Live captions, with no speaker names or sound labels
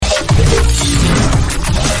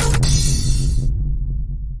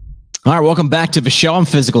All right, welcome back to the show. I'm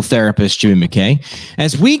physical therapist Jimmy McKay.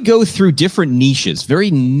 As we go through different niches,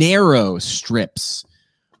 very narrow strips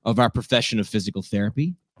of our profession of physical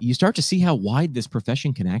therapy, you start to see how wide this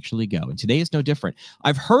profession can actually go. And today is no different.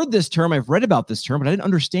 I've heard this term, I've read about this term, but I didn't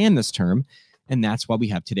understand this term. And that's why we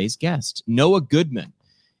have today's guest. Noah Goodman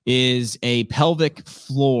is a pelvic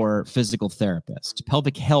floor physical therapist.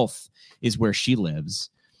 Pelvic Health is where she lives.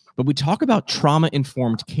 But we talk about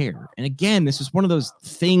trauma-informed care. And again, this is one of those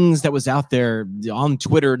things that was out there on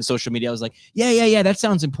Twitter and social media. I was like, yeah, that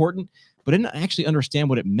sounds important. But I didn't actually understand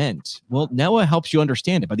what it meant. Well, Noah helps you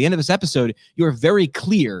understand it. By the end of this episode, you are very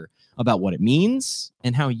clear about what it means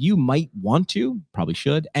and how you might want to, probably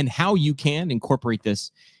should, and how you can incorporate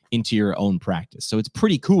this into your own practice. So it's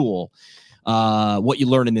pretty cool what you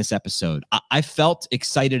learned in this episode. I felt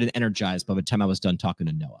excited and energized by the time I was done talking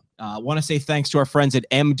to Noah. I want to say thanks to our friends at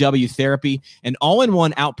MW Therapy, an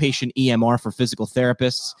all-in-one outpatient EMR for physical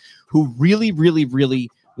therapists who really, really,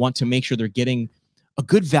 really want to make sure they're getting a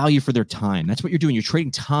good value for their time. That's what you're doing. You're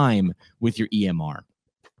trading time with your EMR,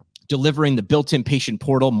 delivering the built-in patient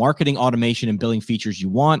portal, marketing automation, and billing features you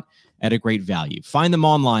want at a great value. Find them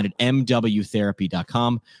online at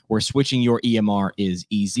mwtherapy.com, where switching your EMR is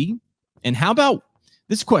easy. And how about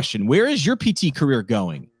this question? Where is your PT career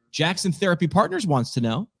going? Jackson Therapy Partners wants to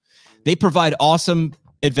know. They provide awesome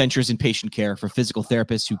adventures in patient care for physical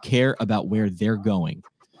therapists who care about where they're going.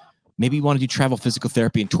 Maybe you want to do travel physical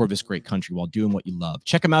therapy and tour this great country while doing what you love.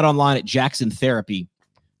 Check them out online at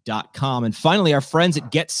jacksontherapy.com. And finally, our friends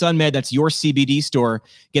at Get Sunmed, that's your CBD store.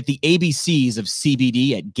 Get the ABCs of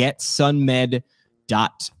CBD at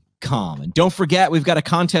getsunmed.com. And don't forget, we've got a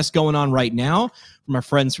contest going on right now from our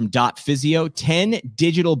friends from Dot Physio. 10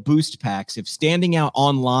 digital boost packs. If standing out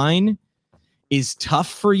online is tough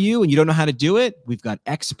for you and you don't know how to do it, we've got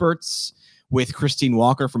experts with Christine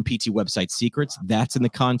Walker from PT Website Secrets. That's in the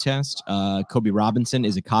contest. Kobe Robinson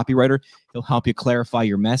is a copywriter. He'll help you clarify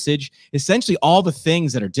your message. Essentially, all the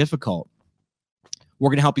things that are difficult, we're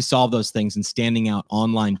going to help you solve those things and standing out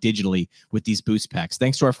online digitally with these boost packs.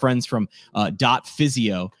 Thanks to our friends from Dot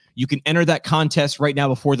Physio. You can enter that contest right now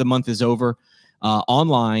before the month is over.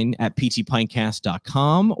 Online at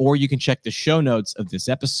ptpintcast.com, or you can check the show notes of this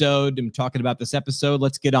episode. I'm talking about this episode.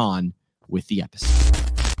 Let's get on with the episode.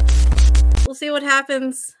 We'll see what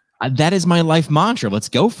happens. That is my life mantra. Let's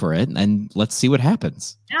go for it, and let's see what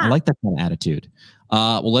happens. Yeah. I like that kind of attitude.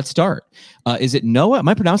 Well, let's start. Is it Noah? Am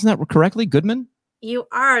I pronouncing that correctly? Goodman? You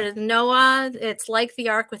are. Noah. It's like the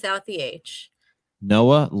ark without the H.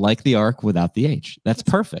 Noah, like the ark without the H. That's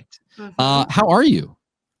perfect. Mm-hmm. How are you?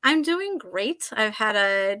 I'm doing great. I've had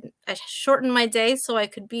I shortened my day so I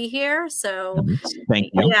could be here. So thank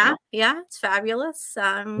you. Yeah, it's fabulous.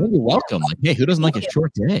 You're welcome. Like, hey, who doesn't like a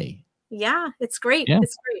short day? Yeah, it's great. Yeah.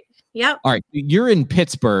 It's great. Yep. All right. You're in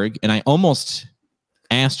Pittsburgh, and I almost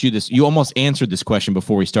asked you this. You almost answered this question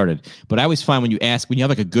before we started. But I always find when you have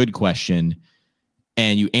like a good question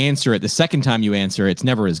and you answer it, the second time you answer, it's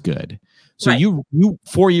never as good. So right. you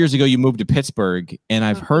 4 years ago, you moved to Pittsburgh, and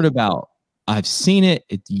I've seen it.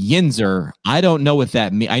 It's Yinzer. I don't know what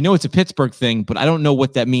that means. I know it's a Pittsburgh thing, but I don't know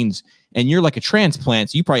what that means. And you're like a transplant,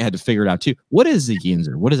 so you probably had to figure it out too. What is the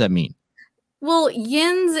Yinzer? What does that mean? Well,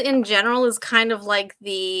 yins in general is kind of like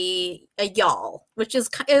a y'all, which is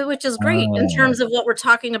great in terms of what we're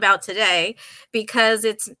talking about today, because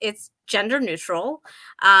it's gender neutral,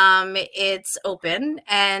 it's open,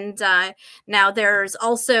 and now there's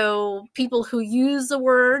also people who use the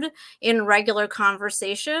word in regular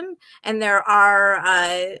conversation, and there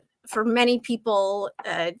are for many people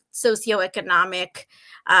socioeconomic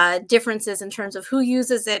differences in terms of who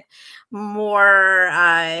uses it more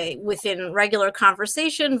within regular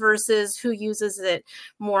conversation versus who uses it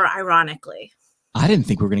more ironically. I didn't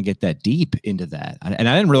think we were going to get that deep into that. And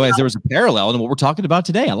I didn't realize there was a parallel in what we're talking about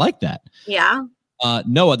today. I like that. Yeah.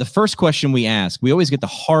 Noah, the first question we ask, we always get the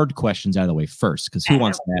hard questions out of the way first, because who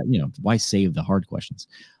wants that? Why save the hard questions?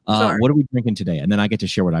 Sure. What are we drinking today? And then I get to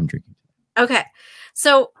share what I'm drinking. Okay.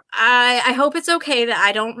 So I hope it's okay that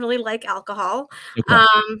I don't really like alcohol. Okay.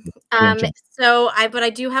 But I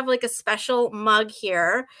do have like a special mug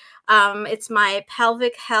here. It's my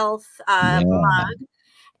Pelvic Health mug.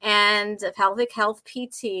 And Pelvic Health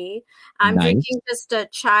PT. I'm drinking just a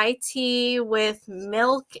chai tea with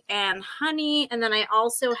milk and honey. And then I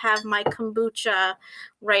also have my kombucha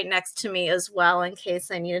right next to me as well in case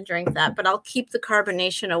I need to drink that. But I'll keep the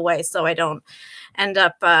carbonation away so I don't end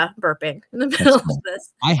up burping in the middle of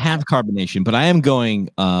this. I have carbonation, but I am going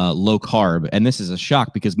low carb. And this is a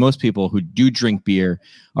shock because most people who do drink beer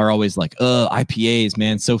are always like, IPAs,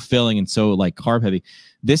 man, so filling and so like carb heavy.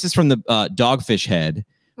 This is from the Dogfish Head.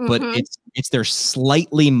 But it's It's their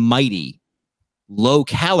Slightly Mighty low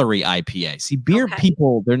calorie IPA. See, beer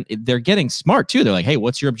people, they're getting smart too. They're like, hey,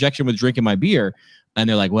 what's your objection with drinking my beer? And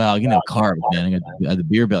they're like, well, carbs, man. I got the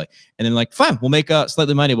beer belly. And then like, fine, we'll make a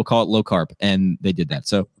Slightly Mighty. We'll call it low carb. And they did that.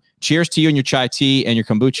 So cheers to you and your chai tea and your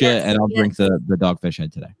kombucha. And I'll drink the Dogfish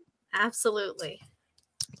Head today. Absolutely.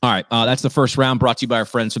 All right. That's the first round, brought to you by our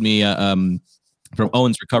friends from the from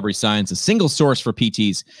Owens Recovery Science, a single source for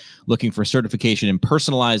PTs looking for certification in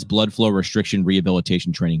personalized blood flow restriction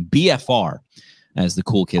rehabilitation training, BFR, as the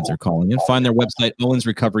cool kids are calling it. Find their website,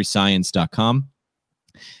 owensrecoveryscience.com.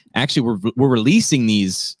 Actually, we're releasing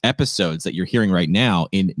these episodes that you're hearing right now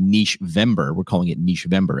in Niche-vember. We're calling it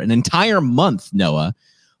Niche-vember. An entire month, Noah,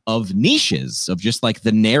 of niches, of just like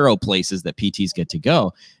the narrow places that PTs get to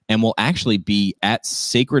go. And we'll actually be at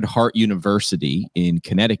Sacred Heart University in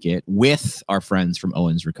Connecticut with our friends from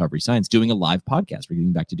Owens Recovery Science doing a live podcast. We're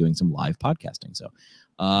getting back to doing some live podcasting. So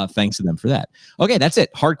thanks to them for that. Okay, that's it.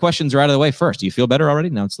 Hard questions are out of the way first. Do you feel better already?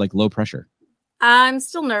 Now it's like low pressure. I'm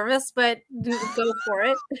still nervous, but go for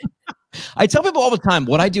it. I tell people all the time,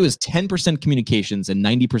 what I do is 10% communications and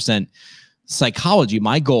 90% psychology.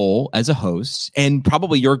 My goal as a host, and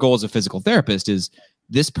probably your goal as a physical therapist, is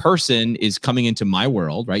this person is coming into my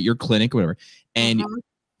world, right? Your clinic, whatever. And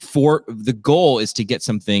for the goal is to get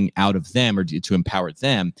something out of them or to empower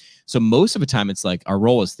them. So most of the time it's like our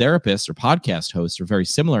role as therapists or podcast hosts are very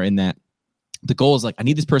similar in that the goal is like, I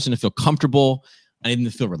need this person to feel comfortable. I need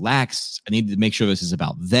them to feel relaxed. I need to make sure this is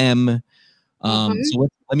about them. So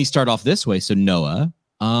let me start off this way. So Noah,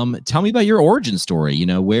 tell me about your origin story.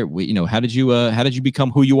 How did you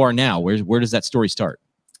become who you are now? Where does that story start?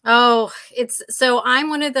 Oh, I'm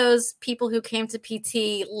one of those people who came to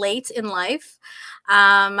PT late in life.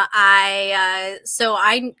 You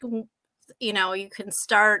can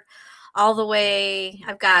start all the way.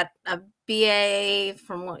 I've got a BA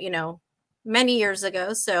from, many years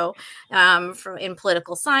ago. So in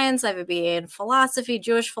political science, I have a BA in philosophy,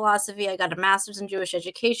 Jewish philosophy. I got a master's in Jewish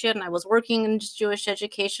education. I was working in Jewish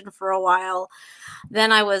education for a while.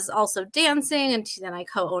 Then I was also dancing, and then I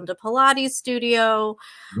co-owned a Pilates studio.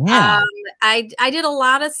 Yeah. I did a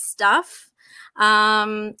lot of stuff.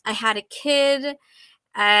 I had a kid.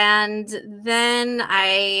 And then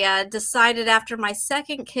I decided after my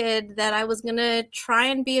second kid that I was going to try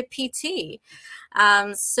and be a PT.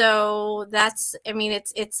 So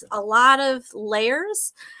it's a lot of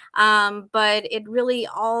layers, but it really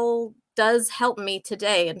all does help me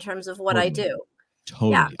today in terms of what I do.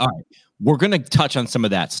 Totally. Yeah. All right. We're going to touch on some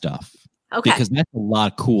of that stuff. Okay. Because that's a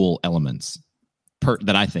lot of cool elements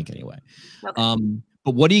that I think anyway. Okay.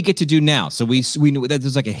 But what do you get to do now? So we know that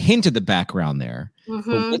there's like a hint of the background there.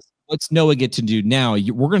 But what's Noah get to do now?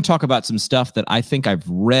 We're going to talk about some stuff that I think I've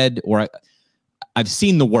read or I've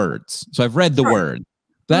seen the words. So I've read the word,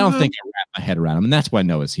 but I don't think I wrap my head around them. And that's why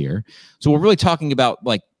Noah's here. So we're really talking about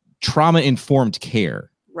like trauma-informed care.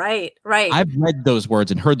 Right. I've read those words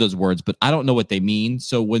and heard those words, but I don't know what they mean.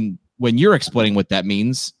 So when you're explaining what that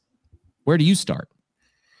means, where do you start?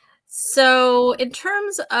 So in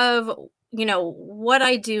terms of what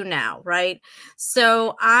I do now, right?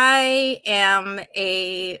 So I am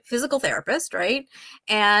a physical therapist, right?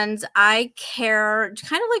 And I care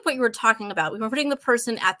kind of like what you were talking about. We were putting the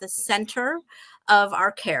person at the center of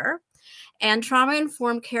our care. And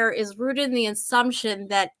trauma-informed care is rooted in the assumption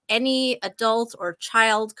that any adult or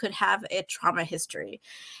child could have a trauma history.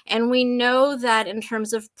 And we know that in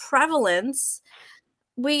terms of prevalence,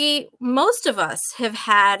 most of us have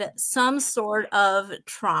had some sort of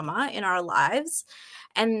trauma in our lives.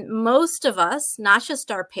 And most of us, not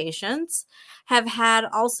just our patients, have had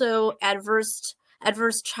also adverse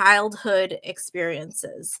childhood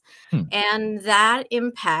experiences. And that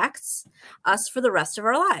impacts us for the rest of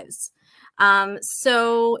our lives.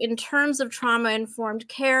 So in terms of trauma-informed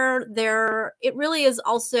care, it really is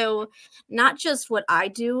also not just what I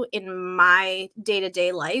do in my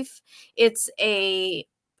day-to-day life. It's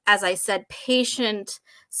as I said,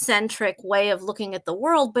 patient-centric way of looking at the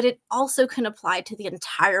world, but it also can apply to the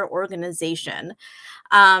entire organization.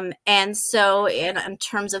 And so in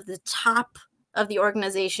terms of the top of the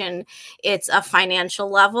organization, it's a financial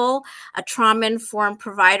level. A trauma-informed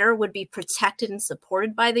provider would be protected and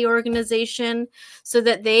supported by the organization so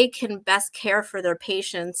that they can best care for their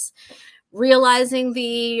patients. Realizing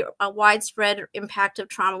the widespread impact of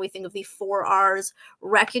trauma, we think of the 4 R's,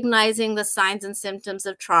 recognizing the signs and symptoms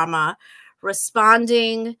of trauma,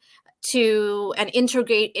 responding to and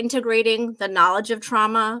integrating the knowledge of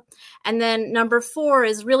trauma. And then number 4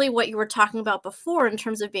 is really what you were talking about before in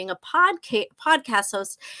terms of being a podcast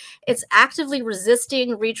host. It's actively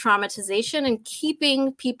resisting re-traumatization and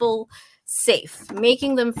keeping people safe,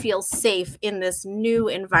 making them feel safe in this new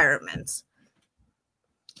environment.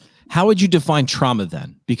 How would you define trauma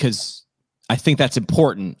then? Because I think that's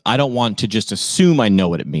important. I don't want to just assume I know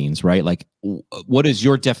what it means, right? Like, what is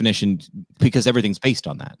your definition? Because everything's based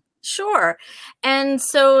on that. Sure. And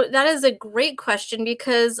so that is a great question,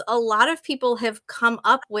 because a lot of people have come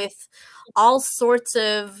up with all sorts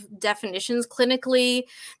of definitions. Clinically,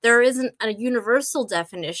 there isn't a universal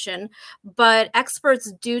definition, but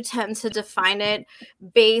experts do tend to define it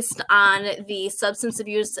based on the Substance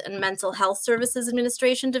Abuse and Mental Health Services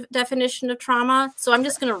Administration definition of trauma. So I'm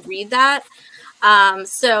just going to read that.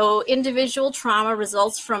 So individual trauma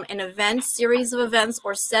results from an event, series of events,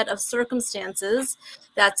 or set of circumstances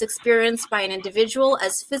that's experienced by an individual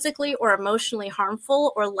as physically or emotionally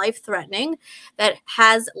harmful or life-threatening, that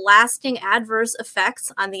has lasting adverse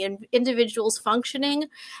effects on the individual's functioning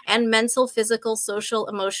and mental, physical, social,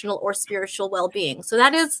 emotional, or spiritual well-being. So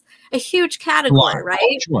that is a huge category,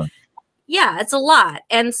 right? Sure. Yeah, it's a lot.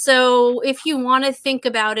 And so if you want to think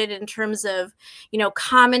about it in terms of,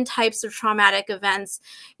 common types of traumatic events,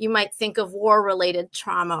 you might think of war-related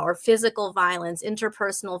trauma or physical violence,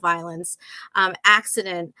 interpersonal violence,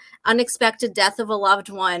 accident, unexpected death of a loved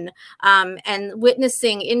one, and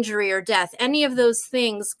witnessing injury or death. Any of those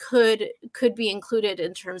things could be included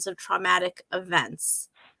in terms of traumatic events.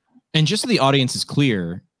 And just so the audience is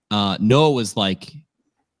clear, Noah was like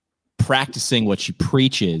practicing what she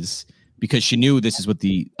preaches, because she knew this is what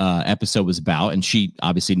the episode was about. And she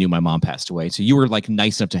obviously knew my mom passed away. So you were like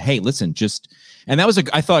nice enough to, hey, listen, and that was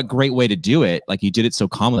I thought, a great way to do it. Like, you did it so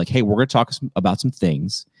calmly, like, hey, we're going to talk about some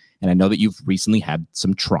things. And I know that you've recently had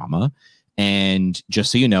some trauma. And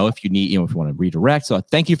just so you know, if you need, if you want to redirect. So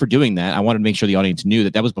thank you for doing that. I wanted to make sure the audience knew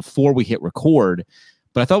that was before we hit record.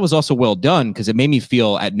 But I thought it was also well done, because it made me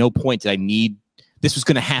feel at no point did I need, this was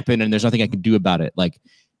going to happen and there's nothing I could do about it. Like,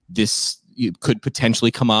 this could potentially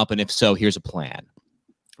come up, and if so, here's a plan.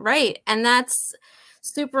 Right. And that's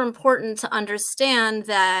super important to understand,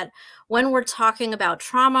 that when we're talking about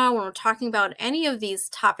trauma, when we're talking about any of these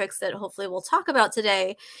topics that hopefully we'll talk about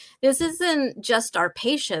today, this isn't just our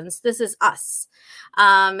patients, this is us.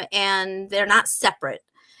 And they're not separate.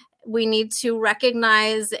 We need to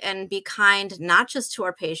recognize and be kind, not just to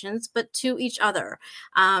our patients, but to each other.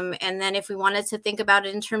 And then if we wanted to think about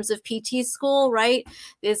it in terms of PT school, right,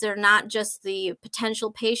 these are not just the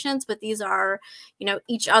potential patients, but these are,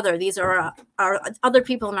 each other. These are our other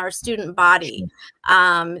people in our student body.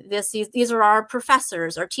 These are our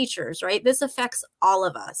professors, our teachers, right? This affects all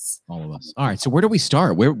of us. All of us. All right. So where do we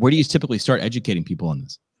start? Where do you typically start educating people on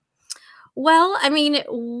this? Well, I mean,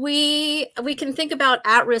 we can think about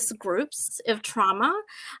at-risk groups of trauma.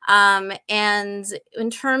 And in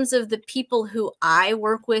terms of the people who I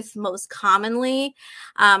work with most commonly,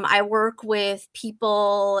 I work with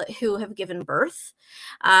people who have given birth.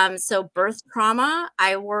 So birth trauma.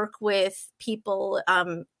 I work with people,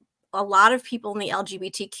 a lot of people in the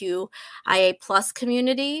LGBTQIA plus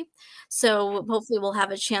community. So hopefully we'll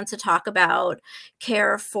have a chance to talk about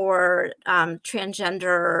care for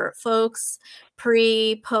transgender folks,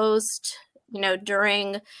 pre, post,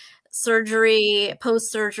 during surgery,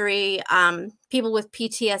 post-surgery, people with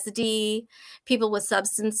PTSD, people with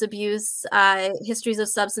substance abuse, histories of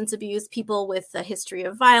substance abuse, people with a history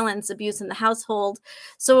of violence, abuse in the household.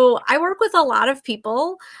 So I work with a lot of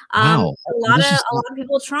people, wow. a lot of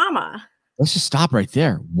people with trauma. Let's just stop right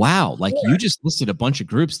there. Wow. Like, you just listed a bunch of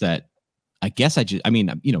groups that I guess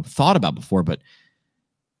thought about before, but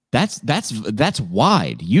that's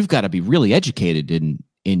wide. You've got to be really educated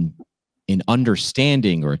in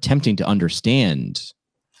understanding or attempting to understand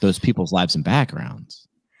those people's lives and backgrounds.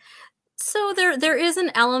 So there is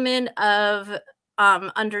an element of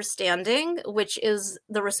understanding, which is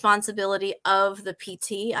the responsibility of the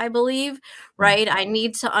PT, I believe, right? I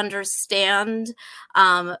need to understand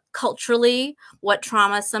culturally what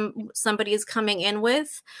trauma somebody is coming in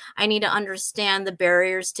with. I need to understand the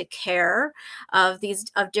barriers to care of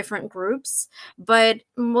different groups. But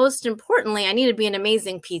most importantly, I need to be an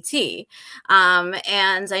amazing PT.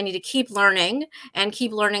 And I need to keep learning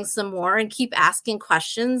some more, and keep asking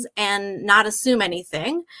questions and not assume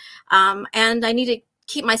anything. And I need to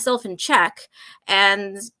keep myself in check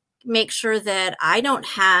and make sure that I don't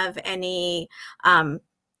have any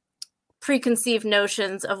preconceived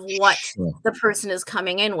notions of what the person is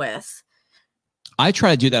coming in with. I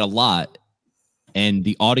try to do that a lot. And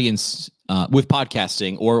the audience with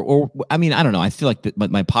podcasting or I mean, I don't know. I feel like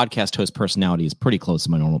my podcast host personality is pretty close to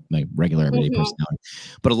my regular everyday personality.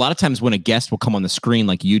 But a lot of times when a guest will come on the screen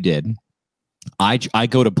like you did, I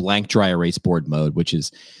go to blank dry erase board mode, which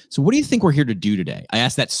is, so what do you think we're here to do today? I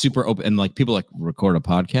asked that super open, and like people like record a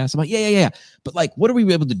podcast. I'm like, yeah. But like, what are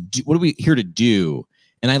we able to do? What are we here to do?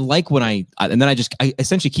 And I like when and then I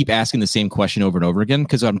essentially keep asking the same question over and over again,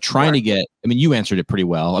 because I'm trying to get, I mean, you answered it pretty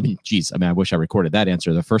well. I mean, geez, I mean, I wish I recorded that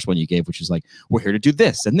answer. The first one you gave, which is like, we're here to do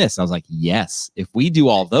this and this. And I was like, yes, if we do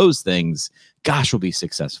all those things, gosh, we'll be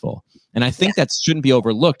successful. And I think that shouldn't be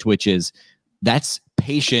overlooked, which is that's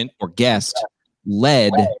patient or guest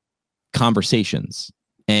led conversations.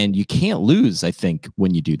 And you can't lose, I think,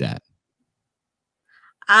 when you do that.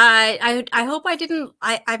 I hope I didn't.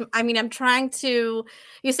 I mean, I'm trying to.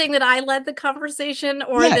 You're saying that I led the conversation,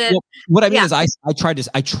 or that? Well, what I mean is, I try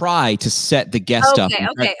to set the guest up.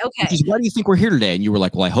 Okay. Which is, why do you think we're here today? And you were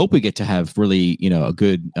like, well, I hope we get to have really, a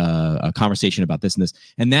good a conversation about this and this.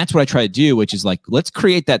 And that's what I try to do, which is like, let's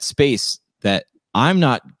create that space that I'm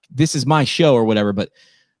not. This is my show or whatever, but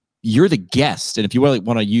you're the guest. And if you really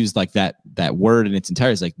want to use like that word in its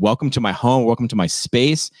entirety, it's like, welcome to my home, welcome to my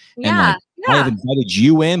space. And like, I have invited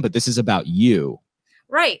you in, but this is about you.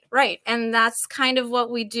 Right. And that's kind of what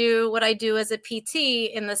I do as a PT,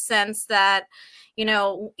 in the sense that,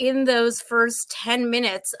 in those first 10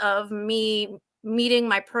 minutes of me meeting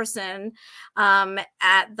my person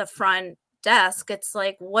at the front desk, it's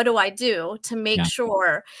like, what do I do to make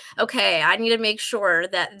sure? Okay, I need to make sure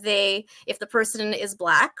that if the person is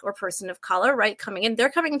Black or person of color, right, coming in, they're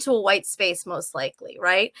coming into a white space most likely,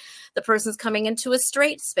 right? The person's coming into a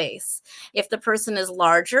straight space. If the person is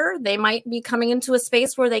larger, they might be coming into a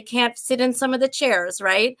space where they can't sit in some of the chairs,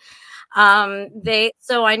 right? You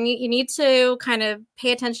need to kind of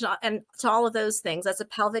pay attention to all of those things. As a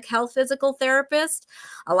pelvic health physical therapist,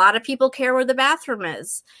 a lot of people care where the bathroom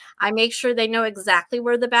is. I make sure they know exactly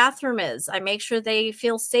where the bathroom is. I make sure they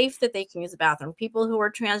feel safe that they can use the bathroom. People who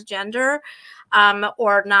are transgender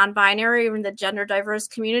or non-binary, or in the gender diverse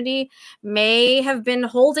community, may have been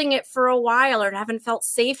holding it for a while or haven't felt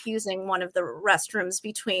safe using one of the restrooms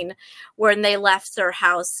between when they left their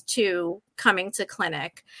house to coming to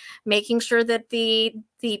clinic. Making sure that the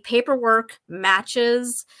paperwork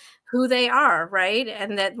matches who they are, right?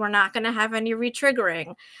 And that we're not going to have any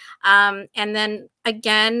retriggering. And then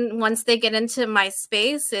again, once they get into my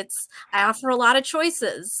space, I offer a lot of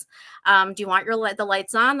choices. Do you want the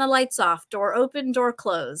lights on, the lights off, door open, door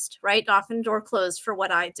closed, right? Often door closed for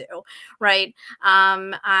what I do, right?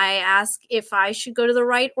 I ask if I should go to the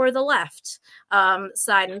right or the left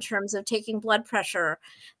side in terms of taking blood pressure.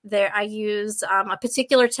 I use a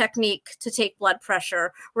particular technique to take blood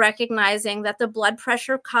pressure, recognizing that the blood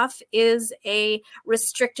pressure cuff is a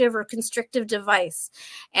restrictive or constrictive device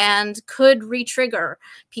and could re-trigger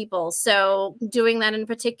people. So doing that in a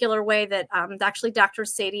particular way that actually Dr.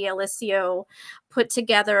 Sadie Alicio put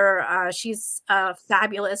together. She's a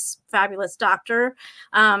fabulous doctor,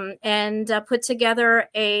 and put together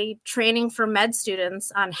a training for med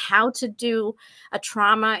students on how to do a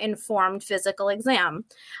trauma-informed physical exam.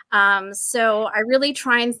 So I really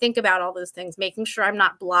try and think about all those things, making sure I'm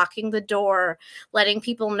not blocking the door, letting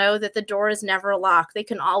people know that the door is never locked. They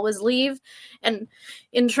can always leave. And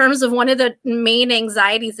in terms of one of the main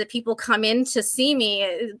anxieties that people come in to see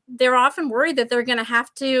me, they're often worried that they're going to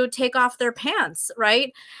have to take off their pants,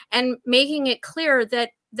 right? And making it clear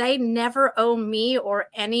that they never owe me or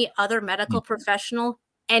any other medical professional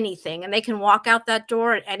anything, and they can walk out that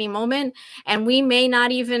door at any moment, and we may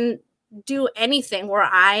not even do anything where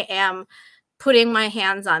I am putting my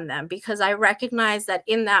hands on them, because I recognize that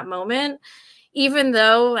in that moment, even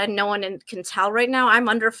though, and no one can tell right now, I'm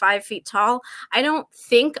under 5 feet tall, I don't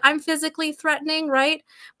think I'm physically threatening, right?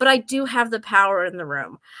 But I do have the power in the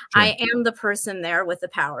room. Sure. I am the person there with the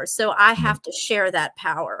power. So I have to share that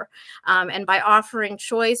power. And by offering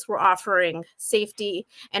choice, we're offering safety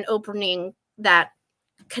and opening that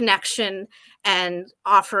connection and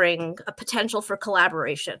offering a potential for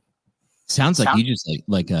collaboration. Sounds like you just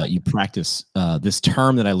you practice this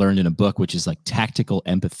term that I learned in a book, which is like tactical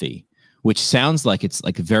empathy, which sounds like it's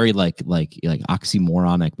like very like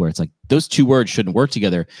oxymoronic, where it's like those two words shouldn't work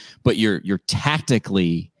together, but you're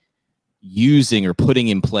tactically using or putting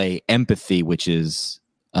in play empathy, which is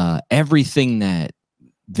everything that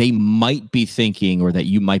they might be thinking or that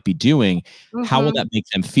you might be doing. Mm-hmm. How will that make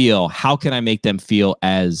them feel? How can I make them feel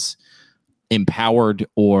as empowered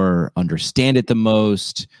or understand it the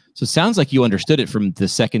most? So it sounds like you understood it from the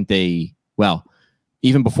second they,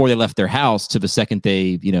 even before they left their house to the second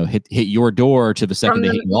they, hit your door to the second they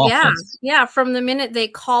hit your office. Yeah. From the minute they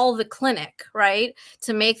call the clinic, right,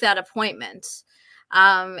 to make that appointment.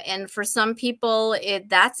 And for some people,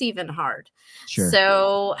 that's even hard. Sure.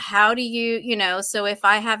 So how do so if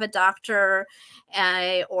I have a doctor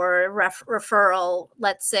or a referral,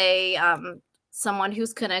 let's say someone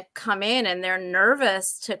who's going to come in and they're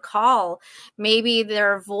nervous to call, maybe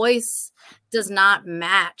their voice does not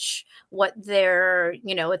match what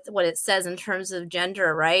what it says in terms of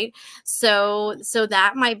gender, right? So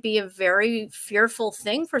that might be a very fearful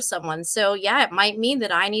thing for someone. So yeah, it might mean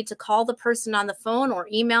that I need to call the person on the phone or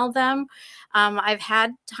email them. I've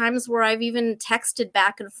had times where I've even texted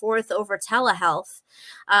back and forth over telehealth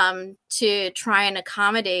to try and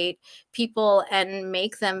accommodate people and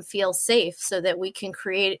make them feel safe so that we can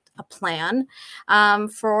create a plan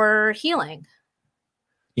for healing.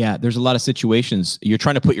 Yeah, there's a lot of situations you're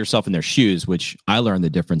trying to put yourself in their shoes, which I learned the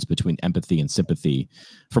difference between empathy and sympathy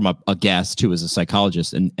from a guest who is a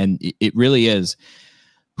psychologist. And it really is,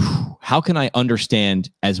 how can I understand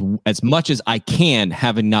as much as I can,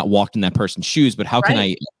 having not walked in that person's shoes, but how can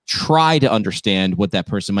I try to understand what that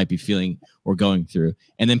person might be feeling or going through?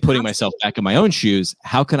 And then putting myself back in my own shoes,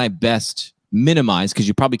 how can I best minimize, because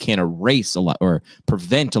you probably can't erase a lot or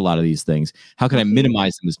prevent a lot of these things. How can I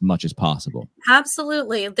minimize them as much as possible?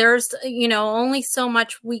 Absolutely. There's, only so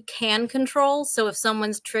much we can control. So if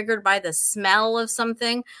someone's triggered by the smell of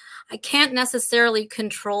something, I can't necessarily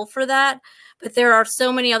control for that. But there are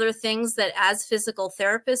so many other things that as physical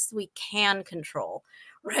therapists, we can control,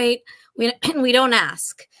 right? We don't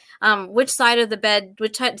ask. Which side of the bed,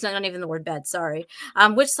 it's not even the word bed, sorry.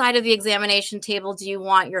 Which side of the examination table do you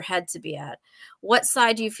want your head to be at? What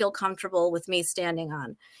side do you feel comfortable with me standing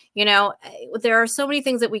on? There are so many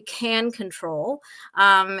things that we can control,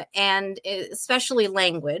 and especially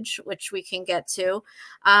language, which we can get to.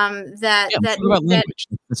 What about language?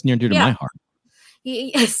 That's near and dear to my heart.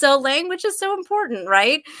 So language is so important,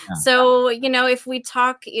 right? Yeah. So, if we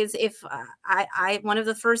talk I one of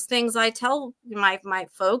the first things I tell my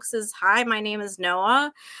folks is, hi, my name is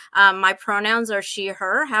Noah. My pronouns are she,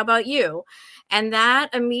 her. How about you? And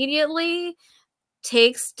that immediately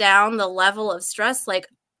takes down the level of stress. Like,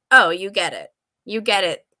 oh, you get it. You get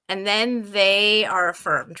it. And then they are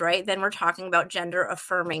affirmed, right? Then we're talking about gender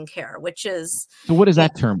affirming care, which is. So what does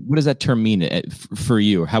that term? What does that term mean for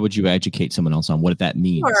you? Or how would you educate someone else on what that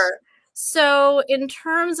means? Sure. So in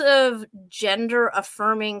terms of gender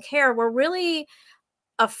affirming care, we're really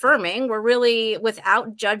affirming. We're really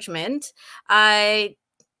without judgment. Let's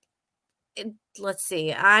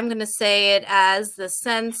see. I'm going to say it as the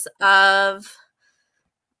sense of.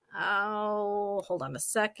 Oh, hold on a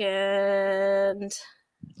second.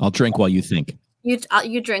 I'll drink while you think.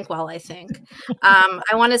 You drink while I think. I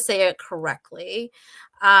want to say it correctly.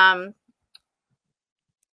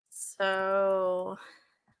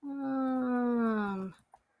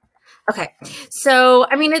 Okay. So,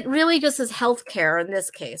 it really just is healthcare in this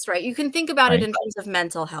case, right? You can think about it in terms of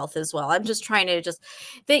mental health as well. I'm just trying to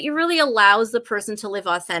that it really allows the person to live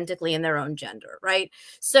authentically in their own gender, right?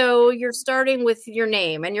 So you're starting with your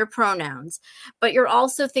name and your pronouns, but you're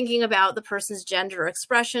also thinking about the person's gender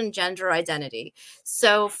expression, gender identity.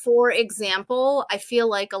 So for example, I feel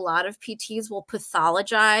like a lot of PTs will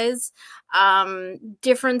pathologize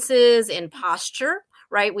differences in posture.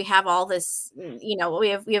 Right. We have all this, we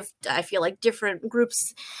have, I feel like different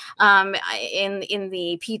groups in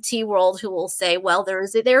the PT world who will say, well, there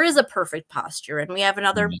is a perfect posture. And we have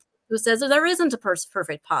another who says that there isn't a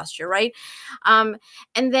perfect posture. Right. And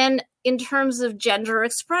then in terms of gender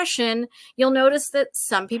expression, you'll notice that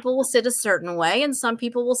some people will sit a certain way and some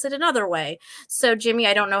people will sit another way. So, Jimmy,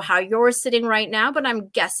 I don't know how you're sitting right now, but I'm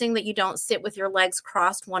guessing that you don't sit with your legs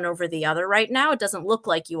crossed one over the other right now. It doesn't look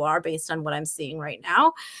like you are based on what I'm seeing right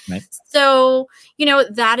now. Right. So,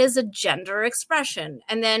 that is a gender expression.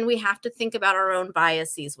 And then we have to think about our own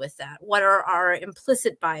biases with that. What are our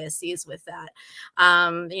implicit biases with that?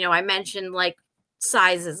 I mentioned like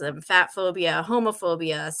sizeism, fat phobia,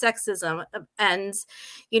 homophobia, sexism. And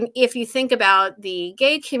if you think about the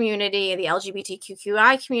gay community, the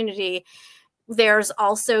LGBTQI community, there's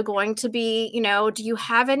also going to be, do you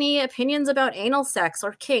have any opinions about anal sex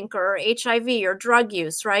or kink or HIV or drug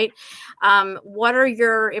use, right? What are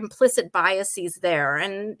your implicit biases there?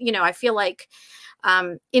 And, I feel like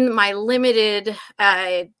in my limited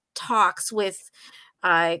talks with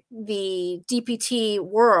the DPT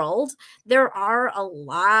world, there are a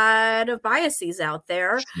lot of biases out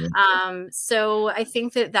there. Sure. So I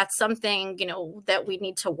think that that's something, that we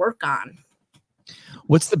need to work on.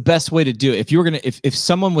 What's the best way to do it? If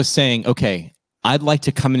someone was saying, okay, I'd like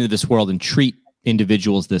to come into this world and treat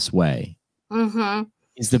individuals this way,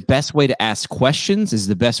 is the best way to ask questions? Is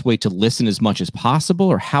the best way to listen as much as possible?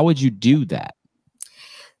 Or how would you do that?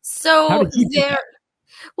 So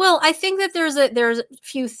Well, I think that there's a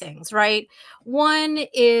few things, right? One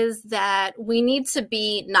is that we need to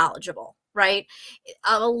be knowledgeable, right?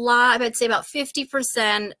 A lot, I'd say about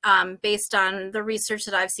 50%, based on the research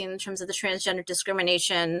that I've seen in terms of the transgender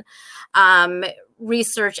discrimination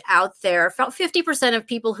research out there, about 50% of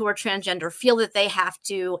people who are transgender feel that they have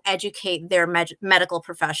to educate their medical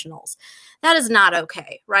professionals. That is not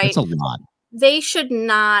okay, right? That's a lot. They should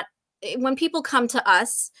not, when people come to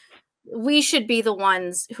us, we should be the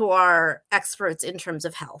ones who are experts in terms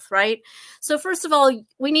of health, right? So first of all,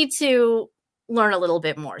 we need to learn a little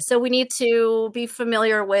bit more. So we need to be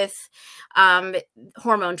familiar with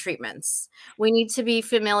hormone treatments. We need to be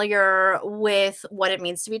familiar with what it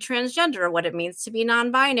means to be transgender, what it means to be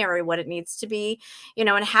non-binary, what it needs to be,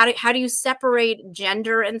 and how do you separate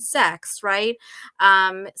gender and sex, right?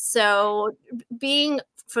 So being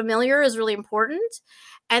familiar is really important.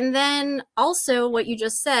 And then also what you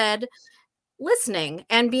just said, listening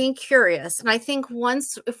and being curious. And I think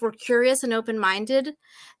if we're curious and open-minded,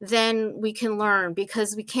 then we can learn,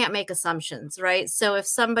 because we can't make assumptions, right? So if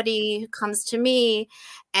somebody comes to me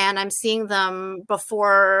and I'm seeing them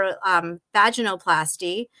before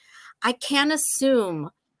vaginoplasty, I can't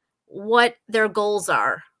assume what their goals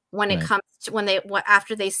are when it comes to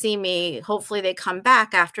after they see me. Hopefully they come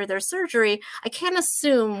back after their surgery. I can't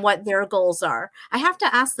assume what their goals are. I have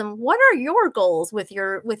to ask them, what are your goals with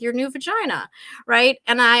your new vagina, right?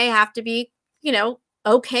 And I have to be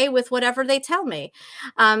okay with whatever they tell me.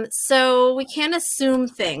 So we can't assume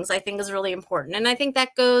things, I think, is really important. And I think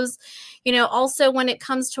that goes also when it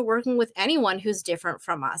comes to working with anyone who's different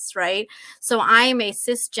from us, right? So I'm a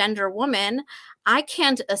cisgender woman. I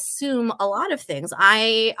can't assume a lot of things.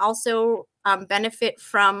 I also benefit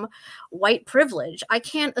from white privilege. I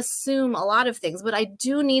can't assume a lot of things, but I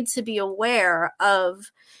do need to be aware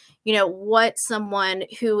of, what someone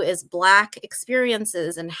who is Black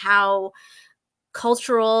experiences, and how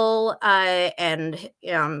cultural and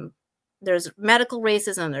there's medical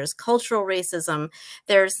racism, there's cultural racism,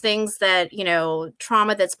 there's things that,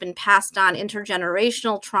 trauma that's been passed on,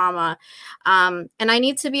 intergenerational trauma. And I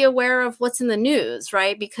need to be aware of what's in the news,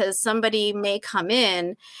 right? Because somebody may come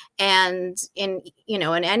in and in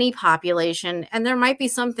any population, and there might be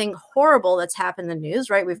something horrible that's happened in the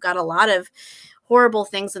news, right? We've got a lot of horrible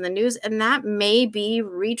things in the news, and that may be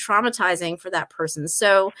re-traumatizing for that person.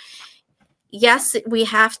 So yes, we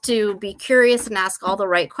have to be curious and ask all the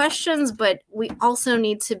right questions, but we also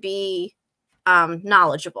need to be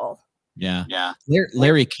knowledgeable. Yeah.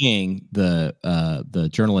 Larry King, the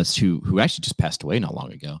journalist who actually just passed away not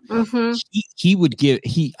long ago,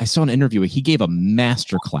 mm-hmm. I saw an interview where he gave a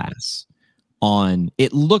master class on,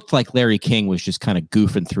 it looked like Larry King was just kind of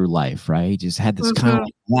goofing through life, right? He just had this kind of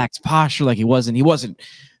like relaxed posture, like he wasn't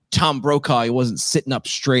Tom Brokaw, he wasn't sitting up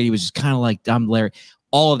straight, he was just kind of like, I'm Larry.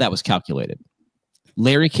 All of that was calculated.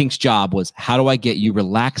 Larry King's job was, how do I get you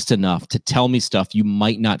relaxed enough to tell me stuff you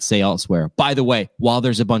might not say elsewhere? By the way, while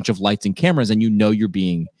there's a bunch of lights and cameras and you're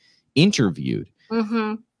being interviewed,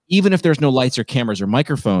 even if there's no lights or cameras or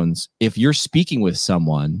microphones, if you're speaking with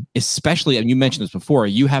someone, especially, and you mentioned this before,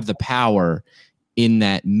 you have the power in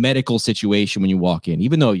that medical situation when you walk in,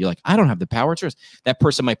 even though you're like, I don't have the power, it's yours. That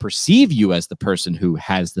person might perceive you as the person who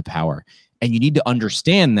has the power. And you need to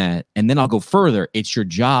understand that. And then I'll go further. It's your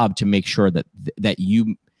job to make sure that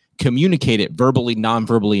you communicate it verbally,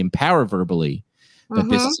 non-verbally, and paraverbally, that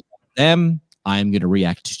this is them. I'm going to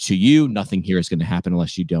react to you. Nothing here is going to happen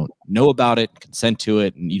unless you don't know about it, consent to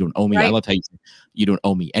it, and you don't owe me. Right. I love how you say you don't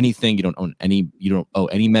owe me anything. You don't owe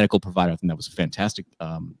any medical provider. I think that was a fantastic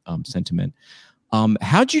sentiment.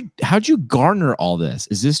 How'd you garner all this?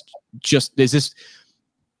 Is this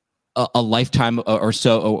a lifetime or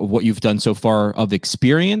so of what you've done so far of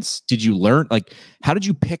experience? Did you learn, like, how did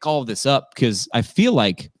you pick all of this up? Because I feel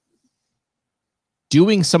like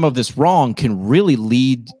doing some of this wrong can really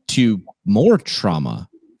lead to more trauma.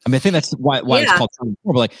 I mean, I think that's why it's called trauma.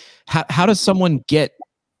 But like, how does someone get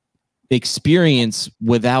experience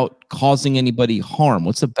without causing anybody harm?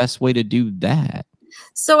 What's the best way to do that?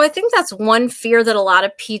 So I think that's one fear that a lot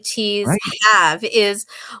of PTs have is,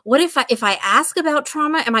 what if I ask about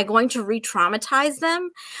trauma, am I going to re-traumatize them?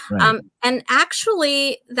 Right. And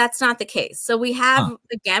actually, that's not the case. So we have,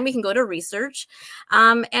 again, we can go to research,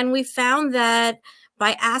 and we found that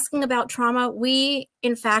by asking about trauma, we,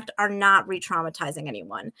 in fact, are not re-traumatizing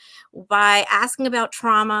anyone. By asking about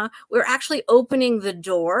trauma, we're actually opening the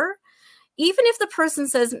door. Even if the person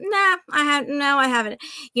says, nah, I haven't,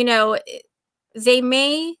 they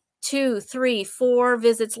may 2, 3, 4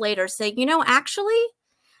 visits later say, actually,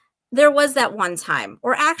 there was that one time,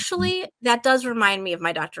 or actually, that does remind me of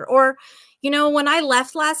my doctor, or, when I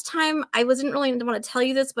left last time, I wasn't really want to tell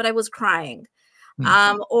you this, but I was crying.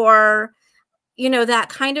 Hmm. Or, that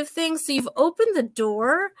kind of thing. So you've opened the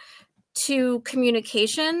door to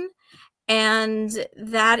communication, and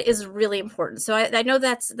that is really important. So I know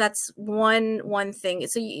that's one thing.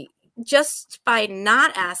 So just by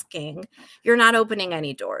not asking, you're not opening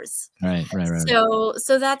any doors. Right. So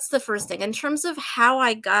that's the first thing. In terms of how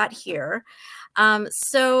I got here,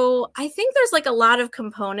 so I think there's like a lot of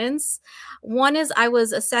components. One is I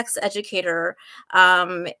was a sex educator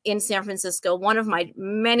in San Francisco, one of my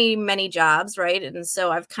many, many jobs, right? And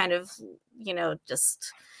so I've kind of,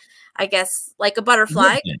 just, I guess, like a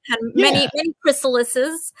butterfly, had many, many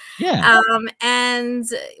chrysalises. Yeah. And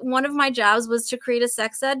one of my jobs was to create a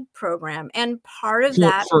sex ed program. And part of For,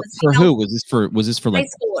 that for, was for who? Was this for high like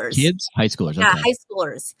schoolers. kids? High schoolers. Yeah, Okay. high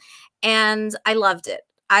schoolers. And I loved it.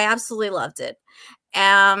 I absolutely loved it.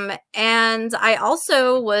 And I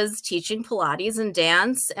also was teaching Pilates and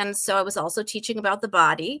dance. And so I was also teaching about the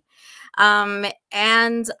body.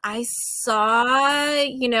 And I saw,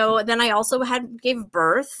 then I also gave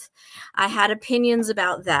birth. I had opinions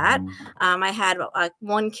about that. I had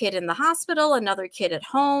one kid in the hospital, another kid at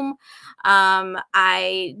home.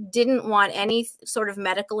 I didn't want any sort of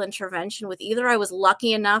medical intervention with either. I was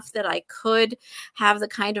lucky enough that I could have the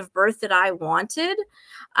kind of birth that I wanted.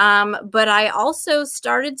 But I also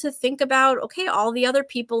started to think about, okay, all the other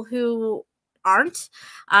people who aren't,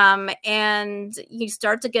 and you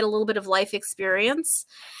start to get a little bit of life experience.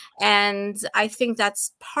 And I think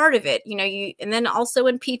that's part of it, and then also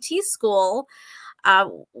in PT school,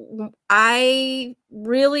 I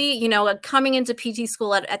really, coming into PT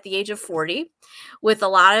school at the age of 40 with a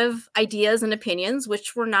lot of ideas and opinions,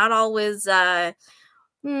 which were not always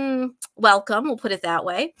welcome, we'll put it that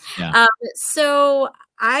way. Yeah. So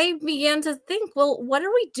I began to think, well, what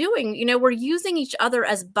are we doing? We're using each other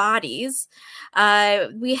as bodies.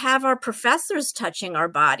 We have our professors touching our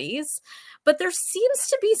bodies, but there seems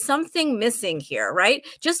to be something missing here, right?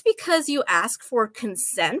 Just because you ask for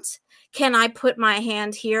consent, can I put my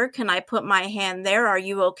hand here? Can I put my hand there? Are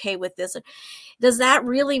you okay with this? Does that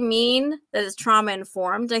really mean that it's trauma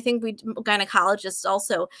informed? I think we gynecologists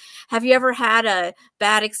also. Have you ever had a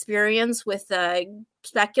bad experience with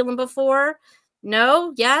speculum before?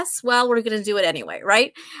 No? Yes? Well, we're going to do it anyway,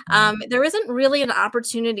 right? There isn't really an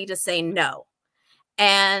opportunity to say no.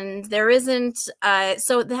 And there isn't.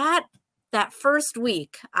 So that first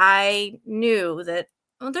week, I knew that,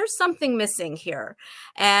 well, there's something missing here.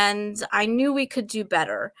 And I knew we could do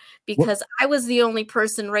better because I was the only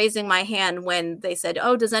person raising my hand when they said,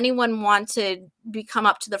 oh, does anyone want to come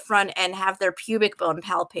up to the front and have their pubic bone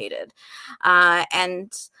palpated?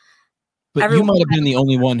 But you might have been the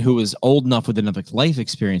only one who was old enough with enough life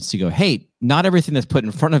experience to go, hey, not everything that's put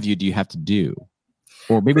in front of you do you have to do.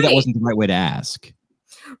 Or maybe that wasn't the right way to ask.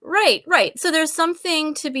 Right. So there's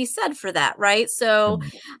something to be said for that, right? So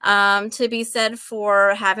to be said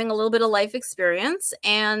for having a little bit of life experience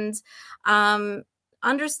and kind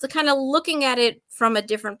of looking at it from a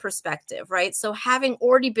different perspective, right? So having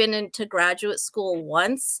already been into graduate school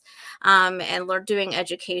once and doing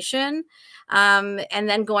education and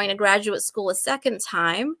then going to graduate school a second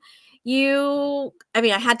time, I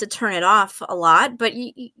had to turn it off a lot, but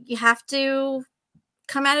you have to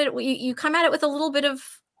come at it. You come at it with a little bit of,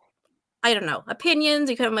 I don't know, opinions.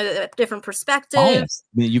 You come with a different perspective. Bias.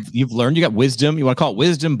 I mean, you've learned. You got wisdom. You want to call it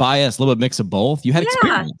wisdom, bias, a little bit mix of both. You had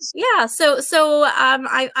experience. Yeah. So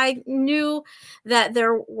I knew that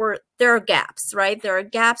there are gaps, right? There are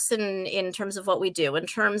gaps in terms of what we do. In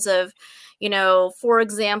terms of, for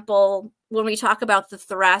example, when we talk about the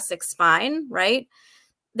thoracic spine, right?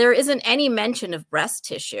 There isn't any mention of breast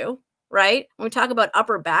tissue, right? When we talk about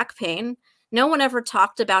upper back pain, no one ever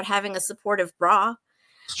talked about having a supportive bra.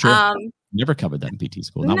 It's true. Never covered that in PT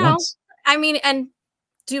school. Not once. And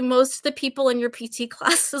do most of the people in your PT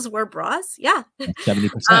classes wear bras? Yeah.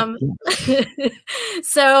 70%.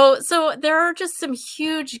 So there are just some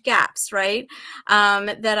huge gaps, right?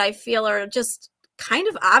 That I feel are just kind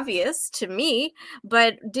of obvious to me,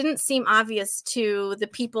 but didn't seem obvious to the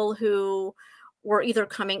people who were either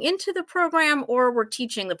coming into the program or were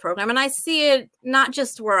teaching the program. And I see it not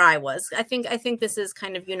just where I was. I think this is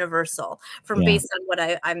kind of universal based on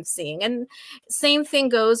what I'm seeing. And same thing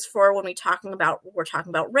goes for when we're talking about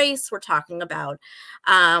race, we're talking about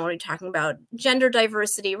when we're talking about gender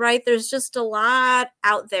diversity, right? There's just a lot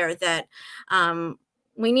out there that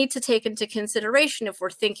we need to take into consideration if we're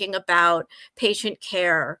thinking about patient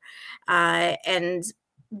care and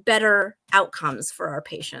better outcomes for our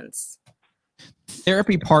patients.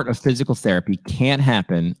 Therapy part of physical therapy can't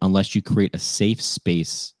happen unless you create a safe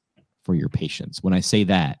space for your patients. When I say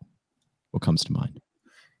that, What comes to mind?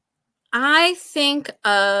 I think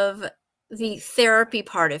of the therapy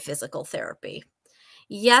part of physical therapy.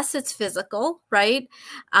 Yes, it's physical, right?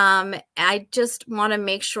 I just want to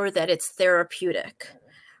make sure that it's therapeutic.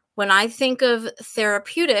 When I think of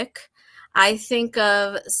therapeutic, I think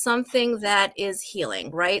of something that is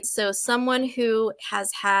healing, right? So, someone who has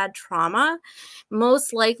had trauma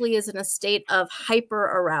most likely is in a state of hyper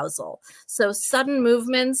arousal. So, sudden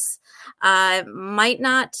movements might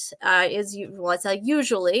not, let's say,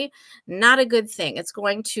 usually not a good thing. It's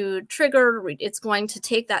going to trigger, it's going to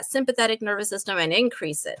take that sympathetic nervous system and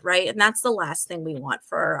increase it, right? And that's the last thing we want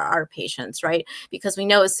for our patients, right? Because we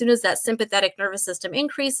know as soon as that sympathetic nervous system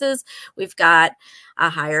increases, we've got a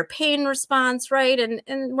higher pain response, right? And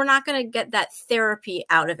we're not going to get that therapy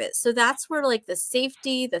out of it. So that's where like the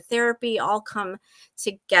safety, the therapy all come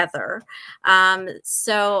together.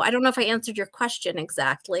 So I don't know if I answered your question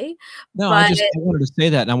exactly. No, But I wanted to say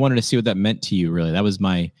that, and I wanted to see what that meant to you. Really, that was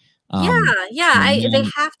my they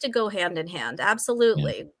have to go hand in hand.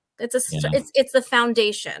 Absolutely. It's the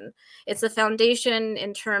foundation. It's the foundation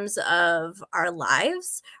in terms of our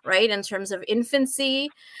lives, right? In terms of infancy.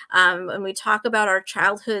 When we talk about our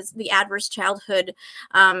childhoods, the adverse childhood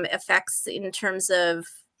effects in terms of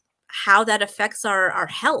how that affects our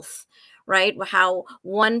health, right? How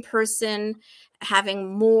one person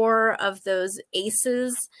having more of those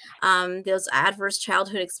ACEs, those adverse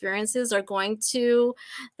childhood experiences, they're going to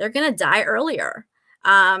die earlier.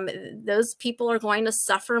 Those people are going to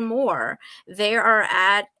suffer more. They are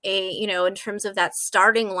at in terms of that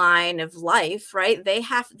starting line of life, right?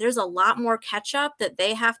 There's a lot more catch up that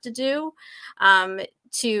they have to do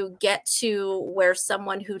to get to where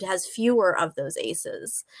someone who has fewer of those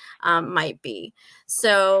ACEs might be.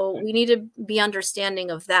 So we need to be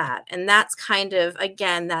understanding of that. And that's kind of,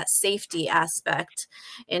 again, that safety aspect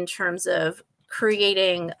in terms of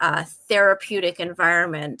creating a therapeutic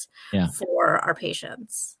environment for our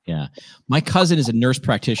patients. Yeah. My cousin is a nurse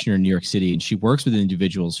practitioner in New York City, and she works with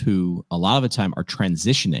individuals who a lot of the time are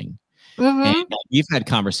transitioning. Mm-hmm. And we've had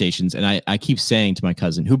conversations, and I keep saying to my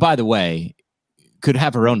cousin, who, by the way, could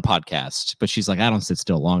have her own podcast, but she's like, I don't sit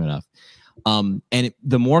still long enough.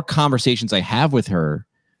 The more conversations I have with her,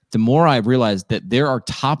 the more I realize that there are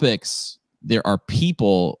topics, there are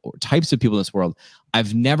people or types of people in this world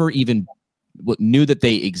I've never even knew that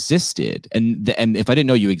they existed. And if I didn't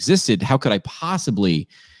know you existed, how could I possibly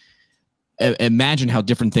imagine how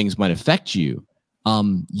different things might affect you?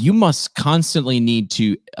 You must constantly need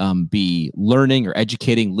to be learning or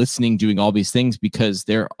educating, listening, doing all these things, because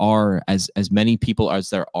there are as many people as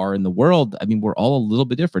there are in the world. I mean, we're all a little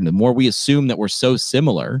bit different. The more we assume that we're so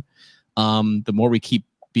similar, the more we keep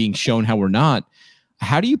being shown how we're not.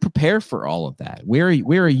 How do you prepare for all of that? Where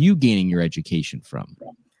are you gaining your education from?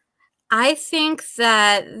 I think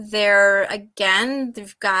that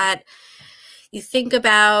you think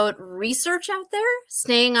about research out there,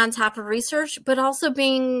 staying on top of research, but also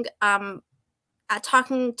being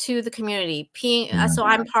talking to the community. So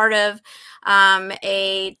I'm part of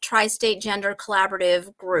a tri-state gender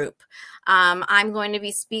collaborative group. I'm going to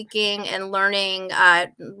be speaking and learning.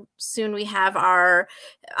 Soon we have our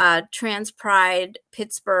Trans Pride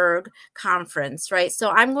Pittsburgh conference, right? So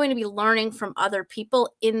I'm going to be learning from other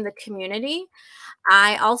people in the community.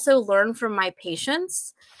 I also learn from my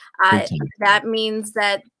patients. That means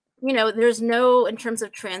that, in terms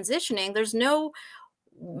of transitioning, there's no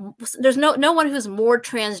one who's more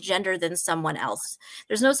transgender than someone else.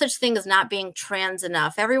 There's no such thing as not being trans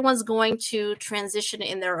enough. Everyone's going to transition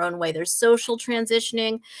in their own way. There's social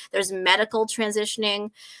transitioning, there's medical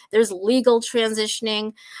transitioning, there's legal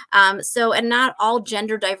transitioning. And not all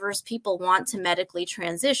gender diverse people want to medically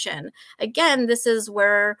transition. Again, this is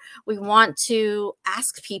where we want to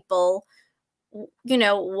ask people,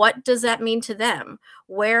 what does that mean to them?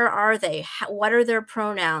 Where are they? What are their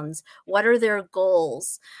pronouns? What are their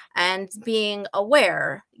goals? And being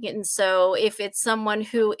aware. And so if it's someone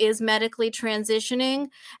who is medically transitioning,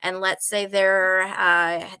 and let's say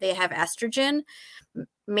they have estrogen,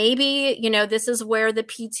 maybe, this is where the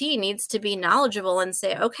PT needs to be knowledgeable and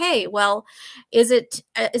say, okay, well, is it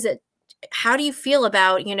how do you feel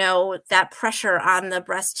about, that pressure on the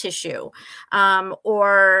breast tissue?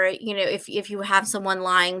 Or, if you have someone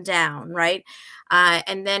lying down, right?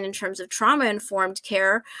 And then in terms of trauma-informed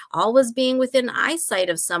care, always being within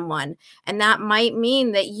eyesight of someone. And that might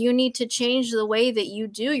mean that you need to change the way that you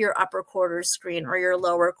do your upper quarter screen or your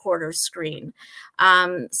lower quarter screen.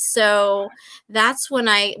 So that's when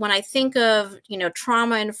I think of,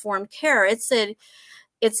 trauma-informed care, it's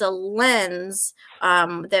a lens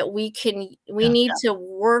that we need to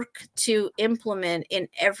work to implement in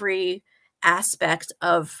every aspect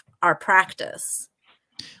of our practice.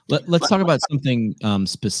 Let's talk about something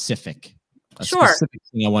specific. A specific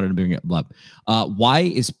thing I wanted to bring up. Why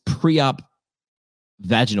is pre-op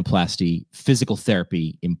vaginoplasty physical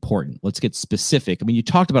therapy important? Let's get specific. I mean, you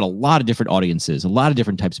talked about a lot of different audiences, a lot of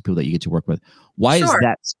different types of people that you get to work with. Why is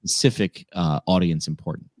that specific audience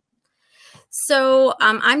important? So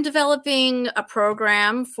I'm developing a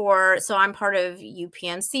program so I'm part of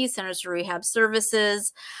UPMC, Centers for Rehab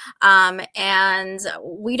Services, and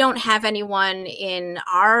we don't have anyone in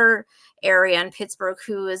our area in Pittsburgh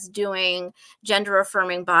who is doing gender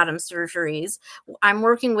affirming bottom surgeries. I'm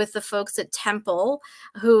working with the folks at Temple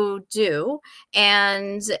who do,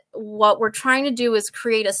 and what we're trying to do is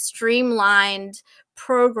create a streamlined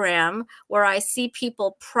program where I see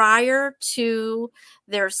people prior to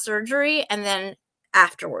their surgery and then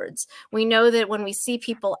afterwards. We know that when we see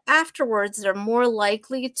people afterwards, they're more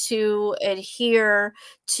likely to adhere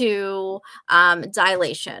to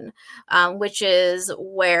dilation, which is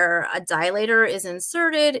where a dilator is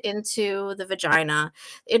inserted into the vagina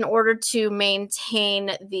in order to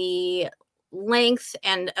maintain the length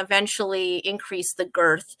and eventually increase the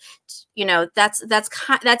girth. You know, that's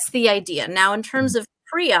the idea. Now, in terms of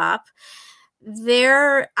pre-op,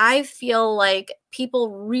 I feel like people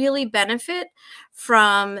really benefit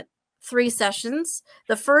from 3 sessions.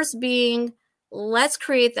 The first being, let's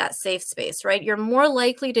create that safe space, right? You're more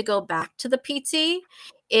likely to go back to the PT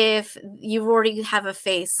if you already have a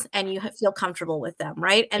face and you feel comfortable with them,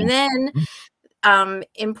 right? And then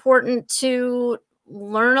important to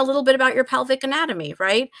learn a little bit about your pelvic anatomy,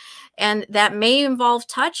 right? And that may involve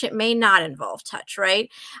touch. It may not involve touch, right?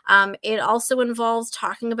 It also involves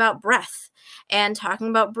talking about breath and talking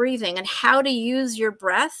about breathing and how to use your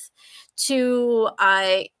breath to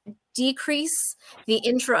decrease the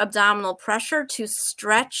intra-abdominal pressure to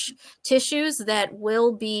stretch tissues that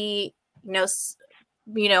will be,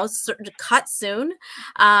 cut soon.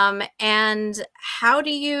 And how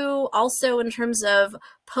do you also, in terms of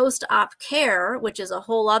post-op care, which is a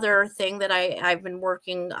whole other thing that I've been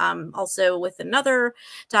working also with another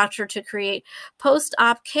doctor to create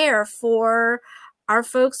post-op care for our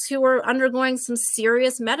folks who are undergoing some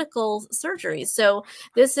serious medical surgeries. So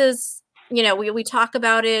this is, we talk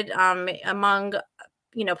about it among,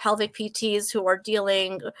 pelvic PTs who are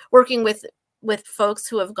working with folks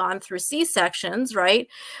who have gone through C-sections, right?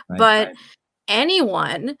 But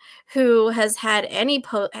anyone who has had any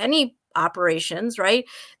operations, right,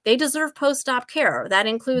 they deserve post-op care. That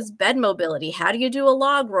includes bed mobility. How do you do a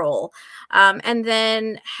log roll? And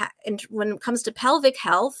then when it comes to pelvic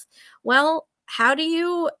health, well, how do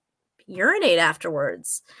you urinate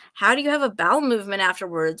afterwards? How do you have a bowel movement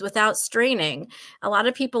afterwards without straining? A lot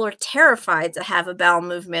of people are terrified to have a bowel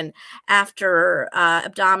movement after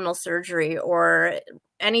abdominal surgery or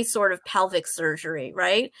any sort of pelvic surgery,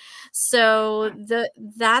 right? So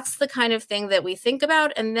that's the kind of thing that we think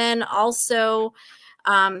about. And then also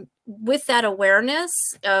with that awareness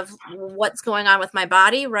of what's going on with my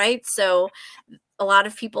body, right? So a lot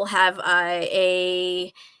of people have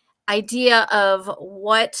a idea of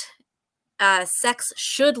what sex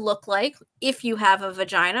should look like if you have a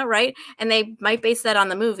vagina, right? And they might base that on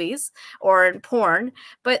the movies or in porn,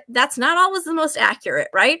 but that's not always the most accurate,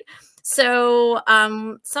 right? So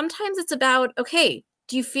sometimes it's about, okay,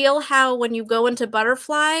 do you feel how when you go into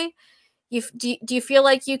butterfly, do you feel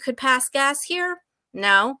like you could pass gas here?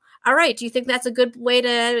 No. All right. Do you think that's a good way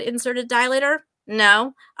to insert a dilator?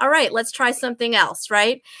 No. All right, let's try something else,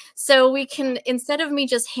 right? So we can, instead of me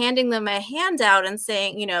just handing them a handout and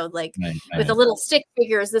saying, with a little stick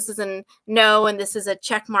figures, this is a no and this is a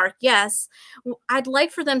check mark yes, I'd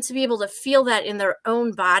like for them to be able to feel that in their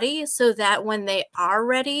own body so that when they are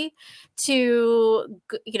ready to,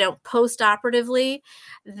 post-operatively,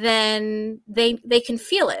 then they can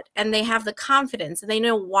feel it and they have the confidence and they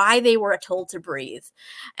know why they were told to breathe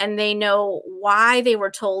and they know why they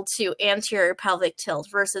were told to anterior pelvic tilt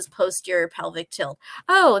versus posterior pelvic tilt.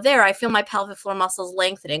 Oh, there, I feel my pelvic floor muscles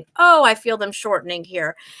lengthening. Oh, I feel them shortening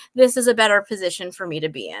here. This is a better position for me to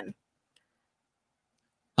be in.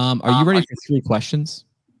 Are you ready for 3 questions?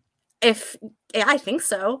 I think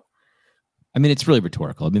so. I mean, it's really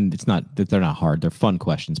rhetorical. I mean, they're not hard. They're fun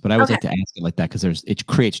questions, but I always like to ask it like that because it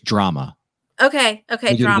creates drama. Okay,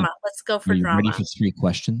 drama. Let's go for drama. Ready for 3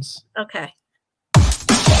 questions? Okay.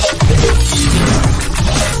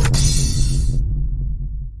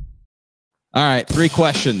 All right, 3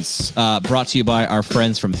 questions brought to you by our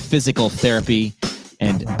friends from Physical Therapy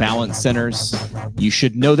and Balance Centers. You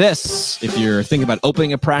should know this if you're thinking about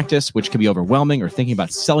opening a practice, which can be overwhelming, or thinking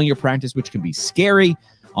about selling your practice, which can be scary.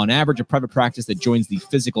 On average, a private practice that joins the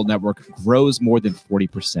Physical Network grows more than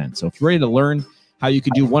 40%. So if you're ready to learn how you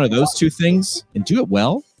can do one of those two things and do it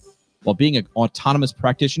well while being an autonomous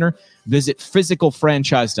practitioner, visit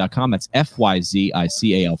physicalfranchise.com. That's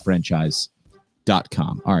FYZICAL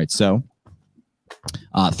franchise.com. All right, so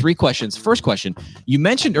 3 questions. First question, you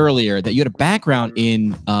mentioned earlier that you had a background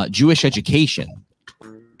in Jewish education.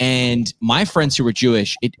 And my friends who were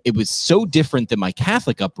Jewish, it was so different than my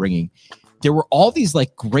Catholic upbringing. There were all these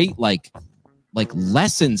like great like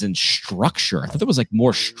lessons and structure. I thought there was like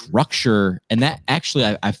more structure, and that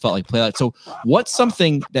actually I felt like played out. So what's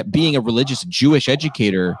something that being a religious Jewish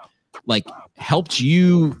educator like helped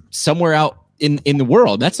you somewhere out in the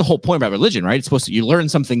world? That's the whole point about religion, right? It's supposed to, you learn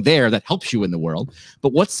something there that helps you in the world.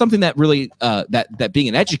 But what's something that really that being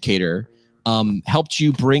an educator helped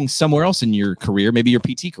you bring somewhere else in your career, maybe your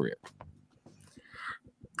PT career?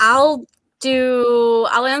 I'll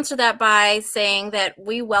answer that by saying that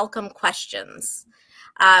we welcome questions.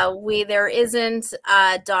 There isn't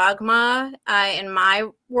a dogma in my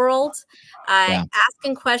world.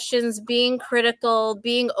 Asking questions, being critical,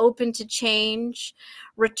 being open to change,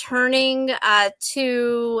 returning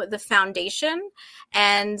to the foundation,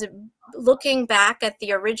 and looking back at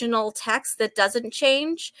the original text that doesn't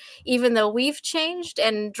change, even though we've changed,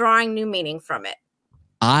 and drawing new meaning from it.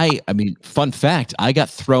 I mean, fun fact, I got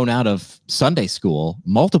thrown out of Sunday school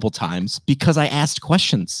multiple times because I asked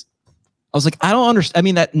questions. I was like, I don't understand. I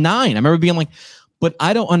mean, at 9, I remember being like, but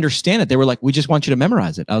I don't understand it. They were like, we just want you to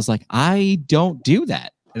memorize it. I was like, I don't do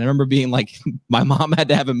that. And I remember being like, my mom had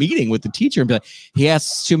to have a meeting with the teacher and be like, he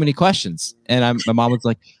asks too many questions. And my mom was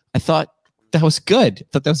like, I thought that was good. I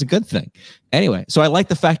thought that was a good thing. Anyway, so I like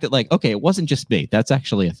the fact that like, okay, it wasn't just me. That's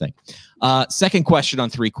actually a thing. Second question on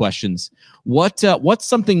 3 questions. What's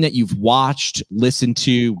something that you've watched, listened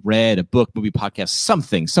to, read, a book, movie, podcast,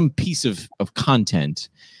 something, some piece of content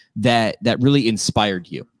that really inspired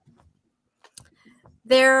you?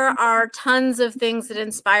 There are tons of things that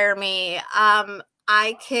inspire me.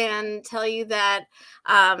 I can tell you that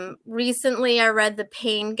recently I read The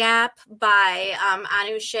Pain Gap by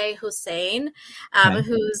Anousheh Hussein,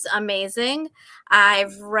 who's amazing.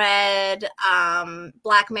 I've read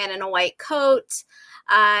Black Man in a White Coat.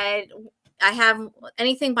 I have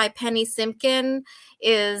anything by Penny Simkin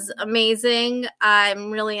is amazing. I'm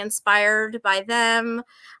really inspired by them.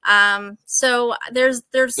 So there's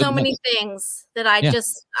so many things that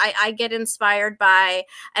I get inspired by,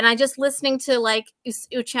 and I just listening to like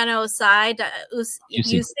Uchenna Osai,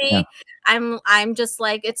 Usi. I'm just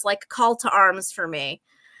like, it's like a call to arms for me.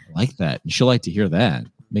 I like that. She'll like to hear that.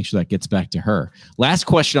 Make sure that gets back to her. Last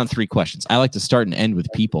question on 3 questions. I like to start and end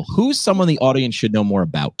with people. Who's someone the audience should know more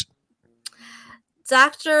about?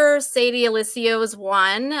 Dr. Sadie Alicio is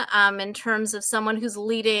one in terms of someone who's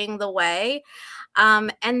leading the way.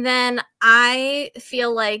 And then I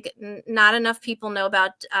feel like not enough people know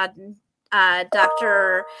about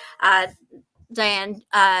Dr. Diane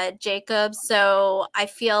Jacobs. So I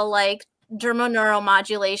feel like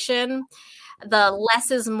dermoneuromodulation, the less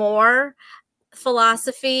is more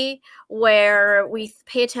philosophy, where we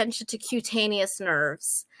pay attention to cutaneous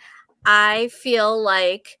nerves. I feel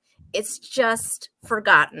like it's just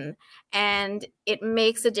forgotten, and it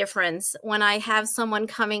makes a difference when I have someone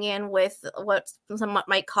coming in with what someone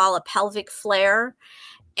might call a pelvic flare,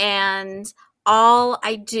 and all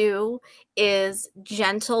I do is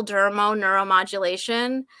gentle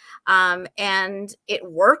neuromodulation, and it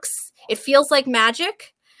works. It feels like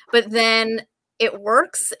magic, but then it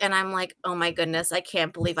works, and I'm like, oh my goodness, I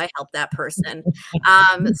can't believe I helped that person.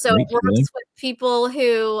 So it works with people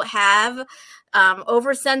who have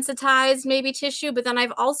oversensitized maybe tissue, but then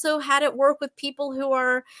I've also had it work with people who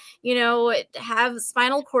are, have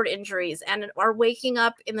spinal cord injuries and are waking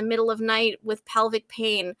up in the middle of night with pelvic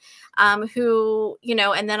pain, who,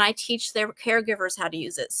 and then I teach their caregivers how to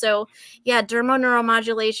use it. So yeah,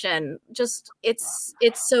 dermoneuromodulation, just, it's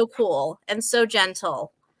so cool and so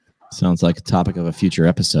gentle. Sounds like a topic of a future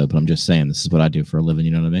episode, but I'm just saying this is what I do for a living.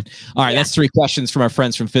 You know what I mean? All right, that's 3 questions from our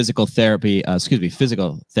friends from Physical Therapy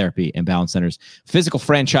and Balance Centers.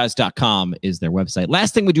 Physicalfranchise.com is their website.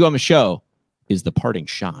 Last thing we do on the show is the parting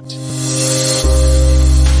shot.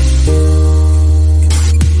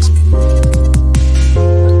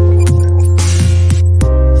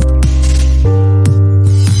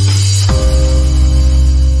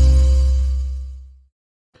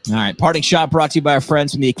 All right, parting shot brought to you by our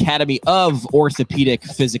friends from the Academy of Orthopedic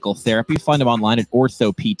Physical Therapy. Find them online at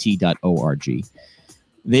orthopt.org.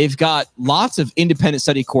 They've got lots of independent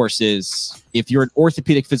study courses. If you're an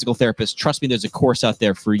orthopedic physical therapist, trust me, there's a course out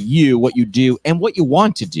there for you, what you do and what you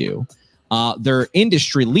want to do. Their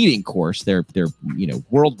industry leading course, their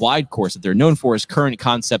worldwide course that they're known for is Current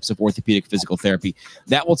Concepts of Orthopedic Physical Therapy.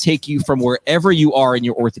 That will take you from wherever you are in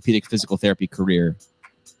your orthopedic physical therapy career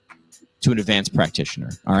to an advanced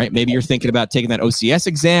practitioner. All right. Maybe you're thinking about taking that OCS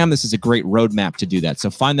exam. This is a great roadmap to do that.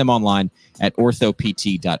 So find them online at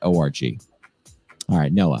orthopt.org. All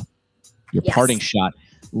right, Noah, your parting shot.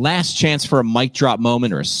 Last chance for a mic drop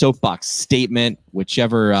moment or a soapbox statement,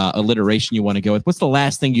 whichever alliteration you want to go with. What's the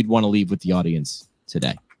last thing you'd want to leave with the audience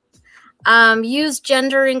today? Use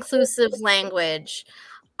gender inclusive language.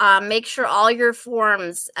 Make sure all your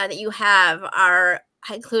forms that you have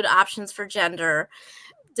include options for gender.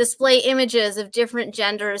 Display images of different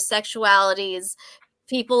genders, sexualities,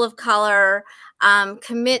 people of color.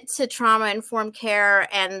 Commit to trauma-informed care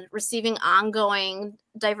and receiving ongoing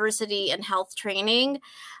diversity and health training.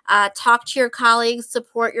 Talk to your colleagues,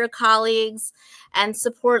 support your colleagues, and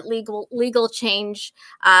support legal change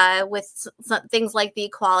with things like the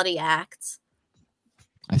Equality Act.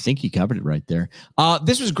 I think you covered it right there.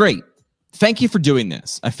 This was great. Thank you for doing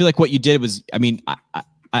this. I feel like what you did was, I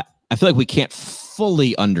feel like we can't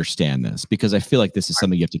fully understand this because I feel like this is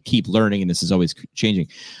something you have to keep learning and this is always changing.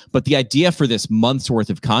 But the idea for this month's worth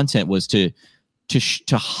of content was to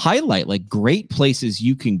highlight like great places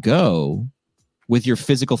you can go with your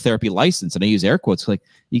physical therapy license. And I use air quotes, like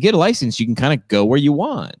you get a license, you can kind of go where you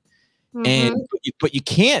want. Mm-hmm. But you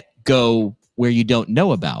can't go where you don't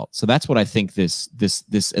know about. So that's what I think this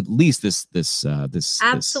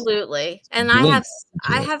absolutely. And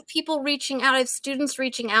I have people reaching out. I have students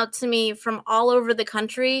reaching out to me from all over the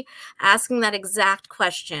country asking that exact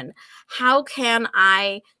question. How can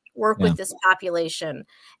I work with this population?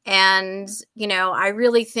 And, I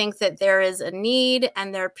really think that there is a need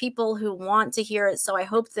and there are people who want to hear it. So I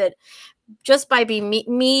hope that just by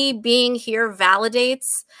me being here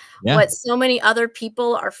validates what so many other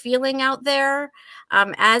people are feeling out there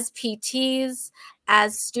as PTs,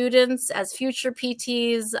 as students, as future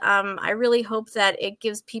PTs. I really hope that it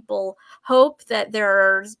gives people hope that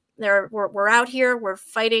we're out here, we're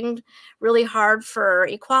fighting really hard for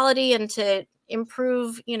equality and to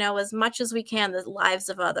improve, as much as we can, the lives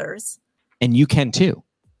of others. And you can too.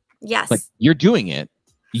 Yes. Like you're doing it.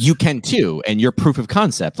 You can too, and your proof of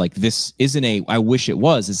concept, like this isn't I wish it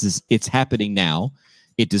was. It's happening now.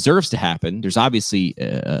 It deserves to happen. There's obviously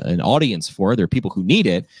an audience for it. There are people who need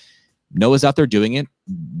it. Noah's out there doing it.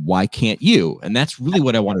 Why can't you? And that's really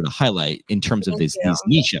what I wanted to highlight in terms of these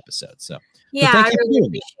niche episodes. So I really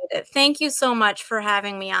appreciate it. Thank you so much for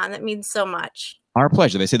having me on. That means so much. Our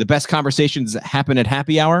pleasure. They say the best conversations happen at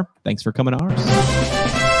happy hour. Thanks for coming to ours.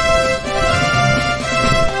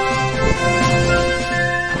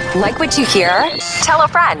 Like what you hear? Tell a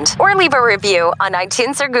friend or leave a review on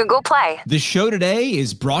iTunes or Google Play. The show today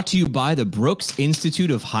is brought to you by the Brooks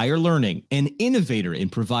Institute of Higher Learning, an innovator in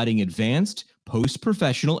providing advanced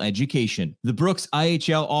post-professional education. The Brooks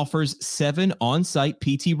IHL offers 7 on-site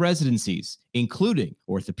PT residencies, including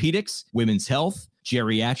orthopedics, women's health,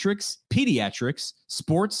 geriatrics, pediatrics,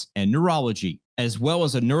 sports, and neurology, as well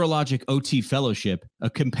as a neurologic OT fellowship, a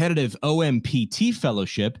competitive OMPT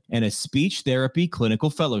fellowship, and a speech therapy clinical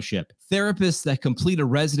fellowship. Therapists that complete a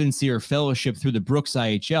residency or fellowship through the Brooks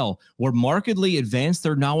IHL will markedly advance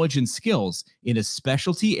their knowledge and skills in a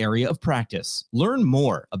specialty area of practice. Learn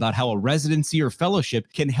more about how a residency or fellowship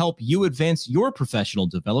can help you advance your professional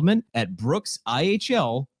development at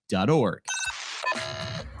brooksihl.org.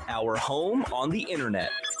 Our home on the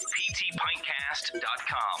internet.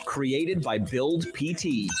 PTPintcast.com. Created by Build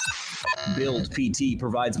PT. Build PT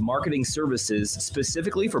provides marketing services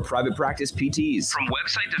specifically for private practice PTs. From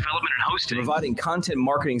website development and hosting, providing content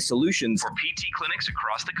marketing solutions for PT clinics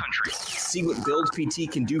across the country. See what Build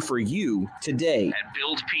PT can do for you today at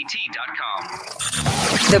buildpt.com.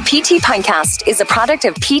 The PT Pintcast is a product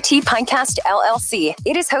of PT Pintcast LLC.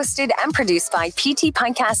 It is hosted and produced by PT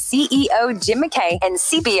Pintcast CEO Jim McKay and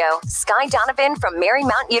CBO Sky Donovan from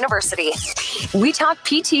Marymount University. We talk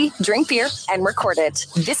PT, drink beer, and record it.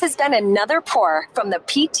 This has been another pour from the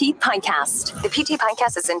PT Pintcast. The PT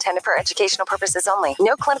Pintcast is intended for educational purposes only.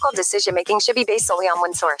 No clinical decision-making should be based solely on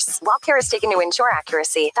one source. While care is taken to ensure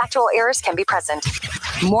accuracy, factual errors can be present.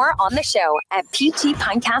 More on the show at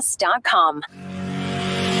ptpintcast.com.